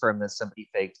definitely confirm that somebody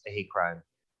faked a hate crime,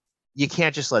 you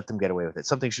can't just let them get away with it.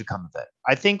 Something should come of it.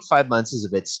 I think 5 months is a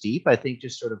bit steep. I think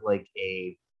just sort of like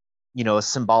a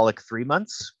symbolic 3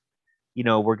 months.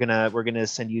 We're gonna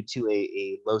send you to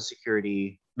a low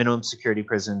security, minimum security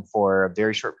prison for a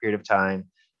very short period of time,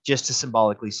 just to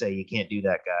symbolically say you can't do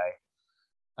that guy.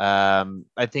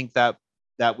 I think that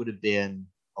would have been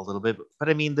a little bit, but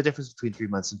I mean, the difference between 3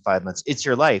 months and 5 months, it's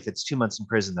your life. It's 2 months in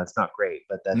prison. That's not great,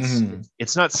 but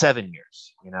it's not 7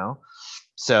 years,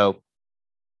 So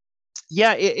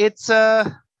yeah, it's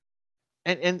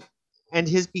and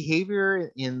his behavior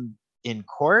in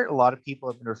court, a lot of people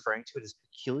have been referring to it as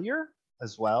peculiar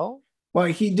as well. Well,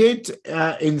 he did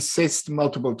insist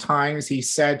multiple times. He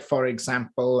said, for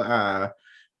example,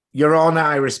 Your Honor,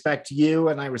 I respect you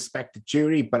and I respect the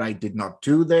jury, but I did not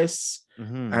do this.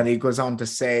 And he goes on to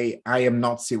say, I am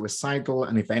not suicidal.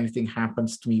 And if anything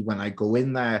happens to me when I go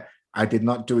in there, I did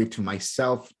not do it to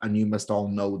myself. And you must all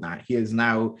know that. He is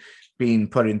now being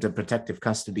put into protective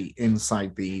custody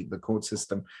inside the court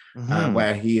system,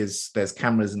 where there's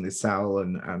cameras in the cell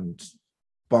and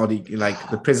body, like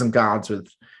the prison guards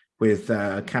with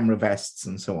camera vests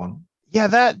and so on. Yeah,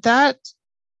 that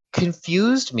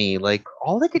confused me. Like,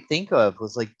 all I could think of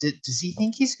was like, does he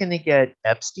think he's going to get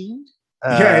Epstein?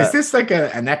 Is this like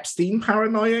an Epstein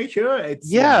paranoia here?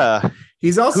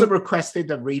 He's also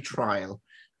requested a retrial.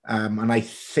 And I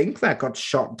think that got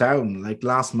shot down like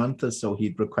last month or so.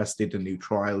 He'd requested a new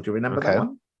trial. Do you remember that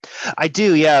one? I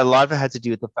do. Yeah, a lot of it had to do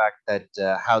with the fact that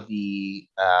how the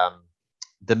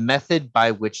method by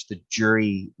which the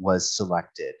jury was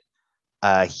selected,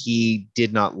 he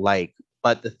did not like.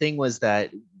 But the thing was that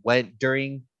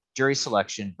during jury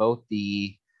selection, both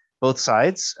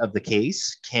sides of the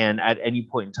case can at any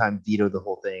point in time veto the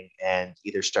whole thing and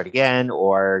either start again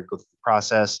or go through the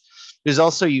process. There's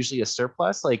also usually a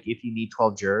surplus. Like if you need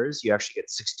 12 jurors, you actually get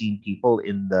 16 people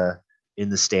in the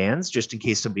stands just in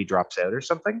case somebody drops out or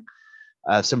something.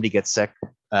 Somebody gets sick.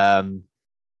 And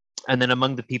then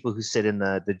among the people who sit in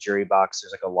the jury box,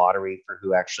 there's like a lottery for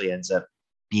who actually ends up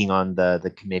being on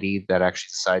the committee that actually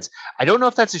decides. I don't know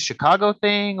if that's a Chicago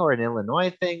thing or an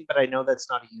Illinois thing, but I know that's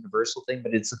not a universal thing,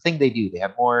 but it's a thing they do. They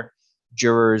have more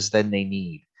jurors than they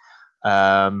need.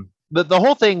 But the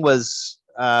whole thing was,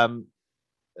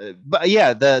 but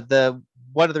yeah, the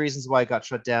one of the reasons why it got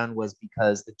shut down was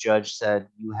because the judge said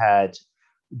you had,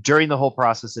 during the whole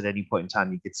process, at any point in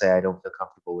time, you could say, I don't feel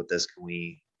comfortable with this. Can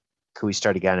we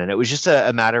start again? And it was just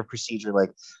a matter of procedure.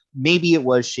 Like, maybe it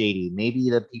was shady. Maybe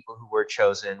the people who were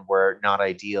chosen were not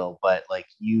ideal, but like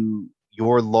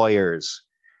your lawyers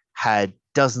had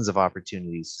dozens of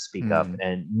opportunities to speak up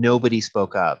and nobody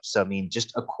spoke up. So, I mean,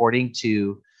 just according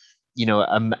to,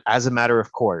 as a matter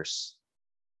of course,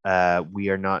 we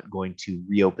are not going to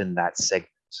reopen that segment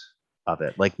of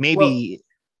it. Like, maybe... Well,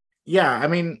 yeah, I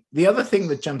mean, the other thing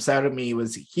that jumps out at me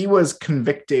was he was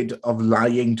convicted of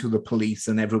lying to the police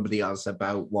and everybody else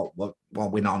about what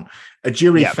went on. A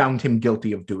jury found him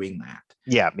guilty of doing that.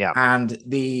 Yeah. And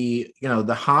the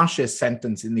harshest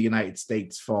sentence in the United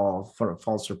States for a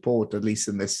false report, at least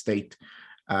in this state,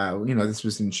 this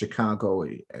was in Chicago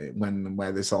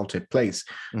where this all took place,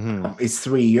 is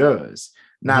 3 years.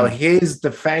 Now, his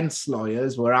defense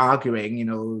lawyers were arguing,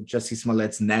 Jussie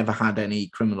Smollett's never had any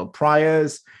criminal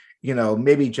priors,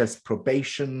 maybe just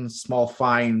probation, small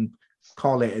fine,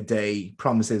 call it a day,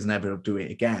 promises never to do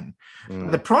it again.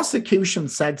 The prosecution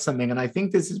said something, and I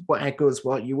think this is what echoes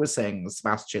what you were saying,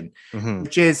 Sebastian,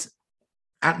 which is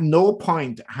at no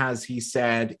point has he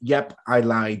said, yep, I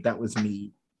lied, that was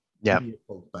me. Yeah.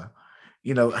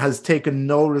 Has taken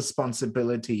no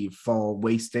responsibility for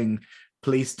wasting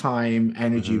police time,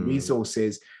 energy,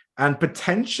 resources, and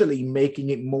potentially making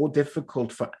it more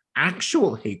difficult for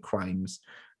actual hate crimes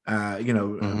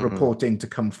reporting to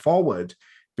come forward,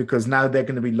 because now they're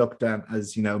going to be looked at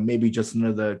as, maybe just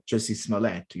another Jussie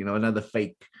Smollett, another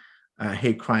fake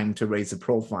hate crime to raise a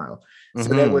profile. So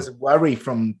there was worry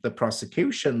from the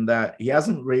prosecution that he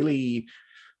hasn't really,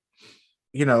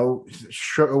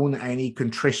 shown any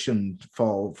contrition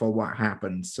for what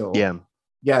happened. So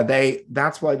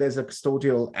that's why there's a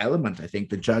custodial element. I think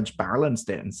the judge balanced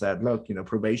it and said, look,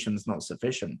 probation is not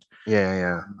sufficient.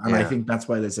 I think that's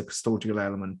why there's a custodial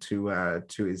element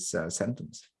to his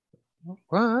sentence.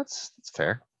 Well, that's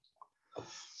fair.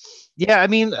 Yeah, I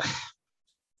mean,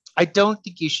 I don't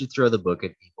think you should throw the book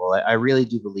at people. I really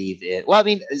do believe it. Well, I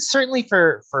mean, certainly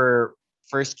for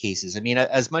first cases. I mean,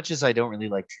 as much as I don't really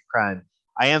like true crime,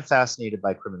 I am fascinated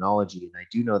by criminology, and I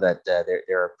do know that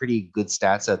there are pretty good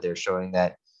stats out there showing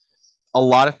that a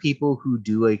lot of people who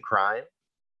do a crime,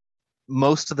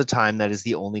 most of the time, that is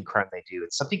the only crime they do.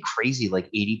 It's something crazy,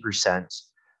 like 80%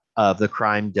 of the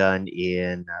crime done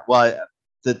in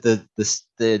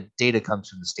the data comes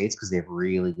from the States because they have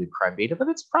really good crime data, but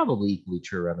it's probably equally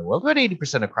true around the world. About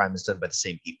 80% of crime is done by the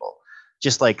same people,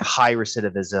 just like high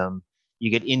recidivism.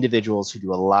 You get individuals who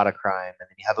do a lot of crime, and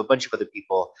then you have a bunch of other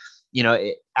people.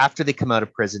 After they come out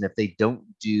of prison, if they don't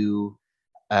do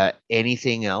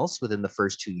anything else within the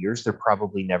first 2 years, they're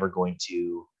probably never going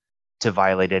to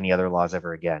violate any other laws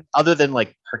ever again, other than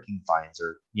like parking fines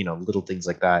or little things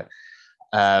like that.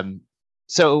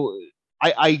 So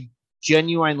I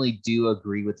genuinely do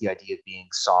agree with the idea of being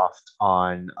soft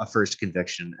on a first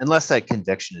conviction, unless that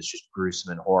conviction is just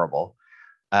gruesome and horrible.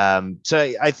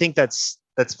 So I think that's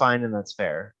fine and that's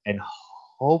fair, and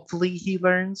hopefully he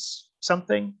learns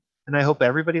something. And I hope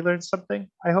everybody learns something.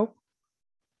 I hope.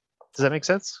 Does that make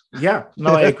sense? Yeah,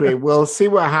 no, I agree. We'll see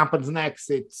what happens next.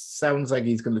 It sounds like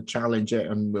he's going to challenge it,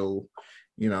 and we'll,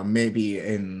 maybe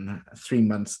in 3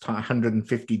 months,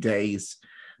 150 days,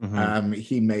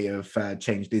 he may have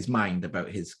changed his mind about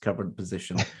his current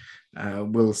position.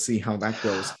 We'll see how that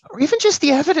goes. Or even just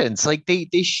the evidence. Like they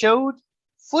showed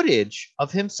footage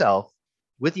of himself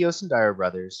with the Osendire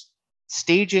brothers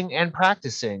staging and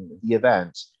practicing the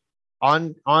event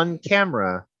on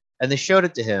camera, and they showed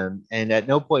it to him, and at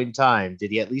no point in time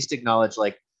did he at least acknowledge,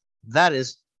 like, that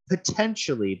is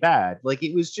potentially bad. Like,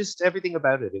 it was just everything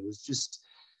about it. It was just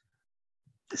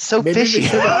so fishy.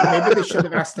 Maybe they should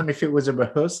have asked him if it was a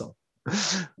rehearsal.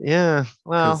 Yeah,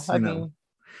 well, I mean...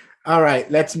 All right,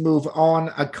 let's move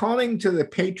on. According to the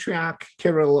Patriarch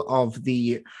Kirill of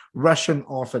the Russian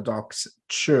Orthodox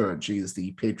Church, he is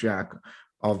the Patriarch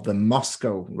of the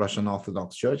Moscow Russian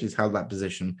Orthodox Church. He's held that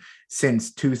position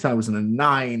since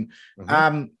 2009.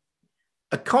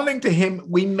 According to him,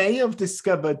 we may have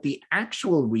discovered the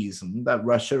actual reason that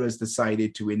Russia has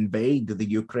decided to invade the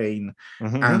Ukraine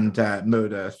and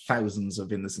murder thousands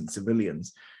of innocent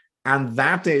civilians. And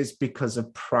that is because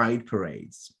of pride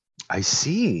parades. I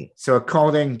see. So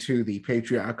according to the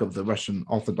Patriarch of the Russian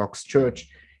Orthodox Church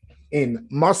in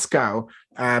Moscow,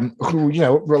 who,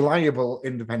 reliable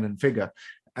independent figure,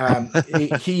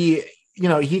 He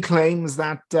he claims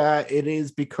that it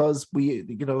is because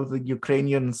the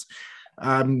Ukrainians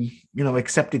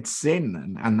accepted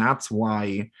sin, and that's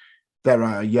why there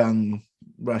are young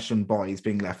Russian boys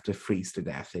being left to freeze to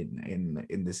death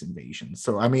in this invasion.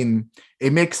 So I mean,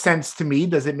 it makes sense to me.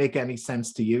 Does it make any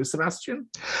sense to you, Sebastian?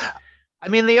 I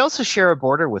mean, they also share a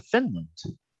border with Finland,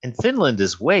 and Finland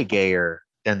is way gayer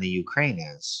than the Ukraine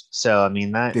is. So I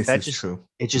mean, that just true.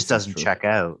 It just doesn't check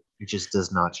out. It just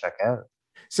does not check out.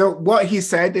 So what he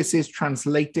said, this is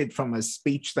translated from a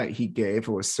speech that he gave,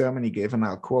 or a sermon he gave, and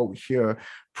I'll quote here: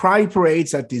 "Pride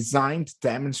parades are designed to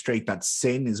demonstrate that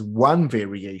sin is one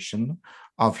variation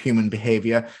of human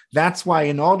behavior. That's why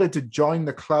in order to join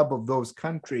the club of those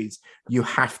countries, you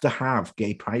have to have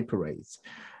gay pride parades."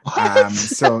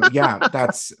 So yeah,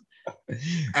 that's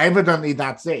evidently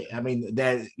that's it. I mean,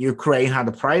 Ukraine had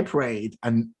a pride parade,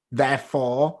 and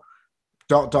therefore... ...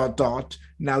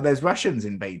 Now there's Russians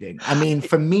invading. I mean,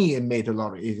 for me, it made a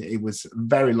lot. It was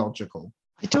very logical.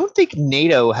 I don't think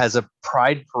NATO has a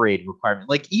pride parade requirement.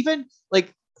 Even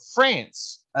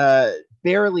France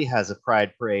barely has a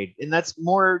pride parade, and that's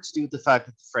more to do with the fact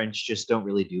that the French just don't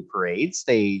really do parades.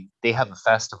 They have a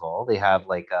festival. They have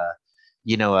a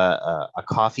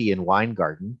coffee and wine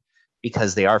garden,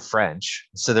 because they are French.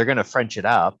 So they're going to French it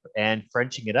up, and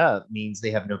Frenching it up means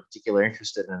they have no particular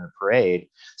interest in a parade.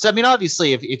 So, I mean,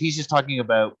 obviously, if he's just talking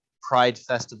about pride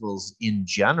festivals in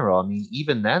general, I mean,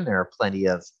 even then there are plenty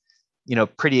of,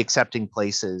 pretty accepting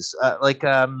places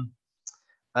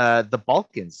the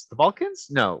Balkans. The Balkans?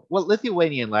 No. Well,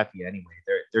 Lithuania and Latvia, anyway,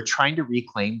 they're trying to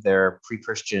reclaim their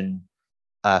pre-Christian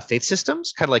faith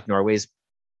systems, kind of like Norway's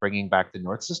bringing back the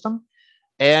North system.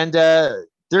 And,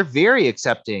 they're very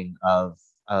accepting of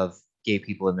gay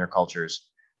people in their cultures,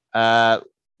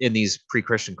 in these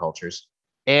pre-Christian cultures.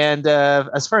 And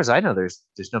as far as I know, there's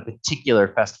no particular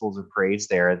festivals or parades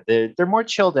there. They're more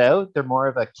chilled out. They're more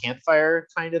of a campfire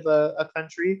kind of a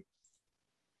country.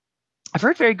 I've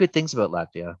heard very good things about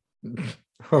Latvia.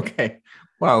 Okay.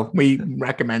 Well, we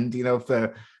recommend,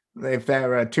 if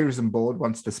their tourism board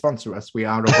wants to sponsor us, we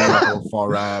are available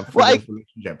for those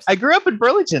relationships. I grew up in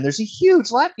Burlington. There's a huge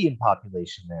Latvian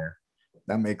population there.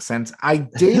 That makes sense. I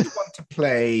did want to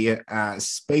play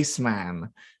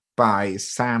Spaceman by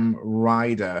Sam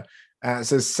Ryder.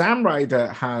 So Sam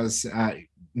Ryder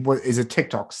is a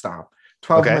TikTok star,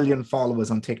 12 million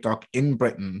followers on TikTok in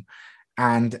Britain,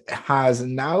 and has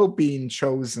now been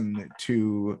chosen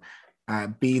to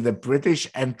be the British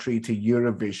entry to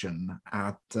Eurovision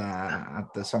at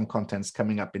the Song Contest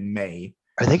coming up in May.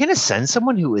 Are they going to send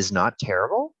someone who is not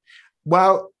terrible?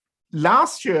 Well,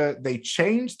 last year they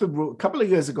changed the rule. A couple of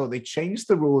years ago, they changed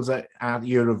the rules at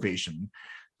Eurovision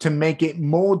to make it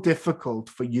more difficult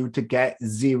for you to get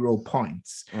 0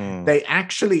 points. They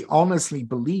actually honestly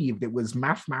believed it was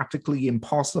mathematically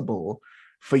impossible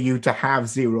for you to have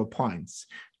 0 points,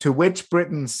 to which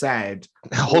Britain said,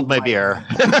 "Hold my beer."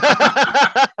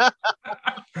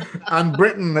 And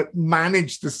Britain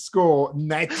managed to score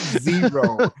net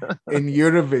 0 in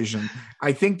Eurovision.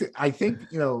 I think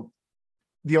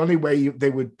the only way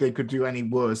they could do any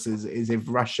worse is if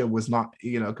Russia was not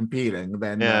competing,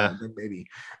 then maybe.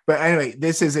 But anyway,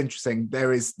 this is interesting.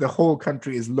 The whole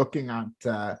country is looking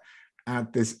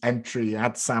at this entry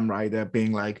at Sam Ryder,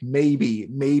 being like, maybe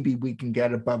we can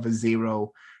get above a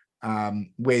 0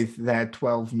 with their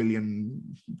 12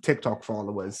 million TikTok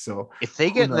followers. So if they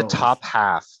get in the top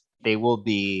half, they will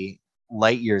be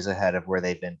light years ahead of where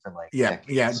they've been for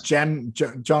decades.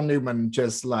 John Newman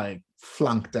just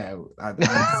flunked out at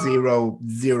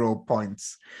 0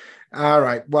 points. All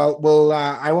right, well,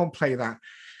 I won't play that,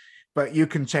 but you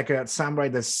can check it out, Sam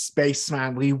Ryder's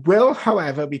Spaceman. We will,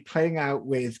 however, be playing out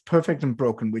with Perfect and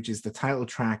Broken, which is the title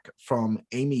track from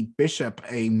Amy Bishop,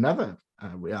 another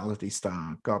reality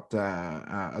star. Got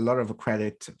a lot of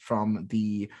credit from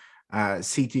the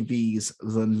CTV's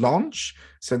The Launch.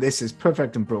 So this is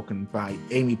Perfect and Broken by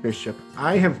Amy Bishop.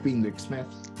 I have been Luke Smith.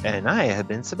 And I have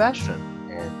been Sebastian.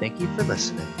 And thank you for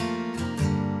listening.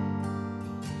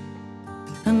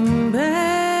 I'm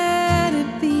bad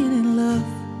at being in love,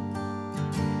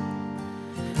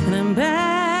 and I'm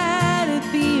bad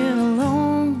at being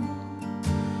alone.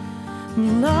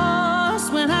 I'm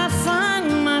lost when I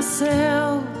find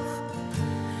myself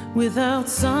without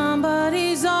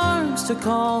somebody's arms to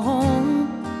call home.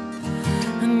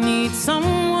 I need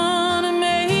someone to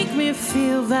make me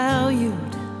feel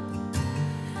valued,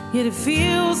 yet it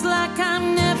feels like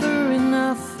I'm never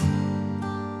enough.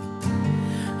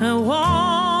 I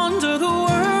wander the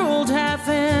world half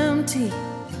empty,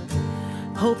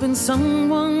 hoping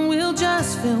someone will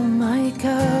just fill my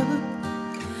cup.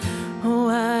 Oh,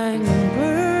 I'm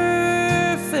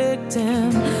perfect perfect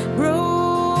and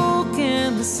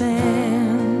broken the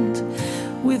sand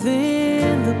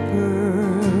within the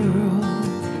pearl.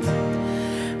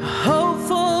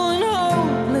 Hopeful and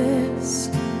hopeless,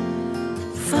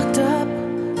 fucked up,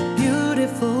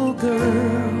 beautiful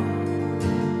girl.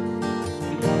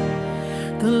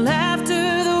 The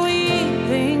laughter, the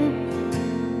weeping,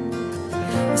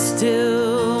 the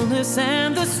stillness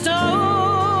and the storm,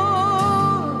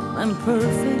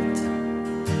 unperfect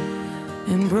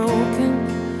and broken.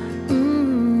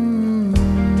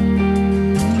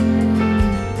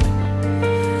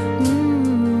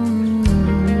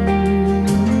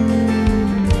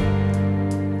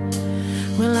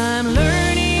 Well, I'm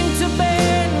learning to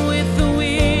bend with the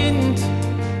wind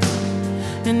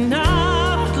and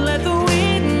not let the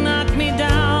wind knock me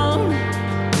down.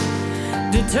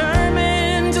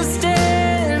 Determined to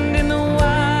stand in the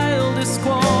wildest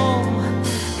squall,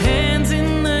 hands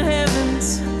in the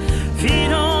heavens,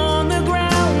 feet on the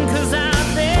ground, 'cause I've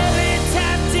barely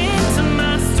tapped into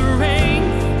my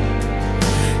strength.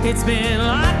 It's been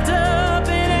locked up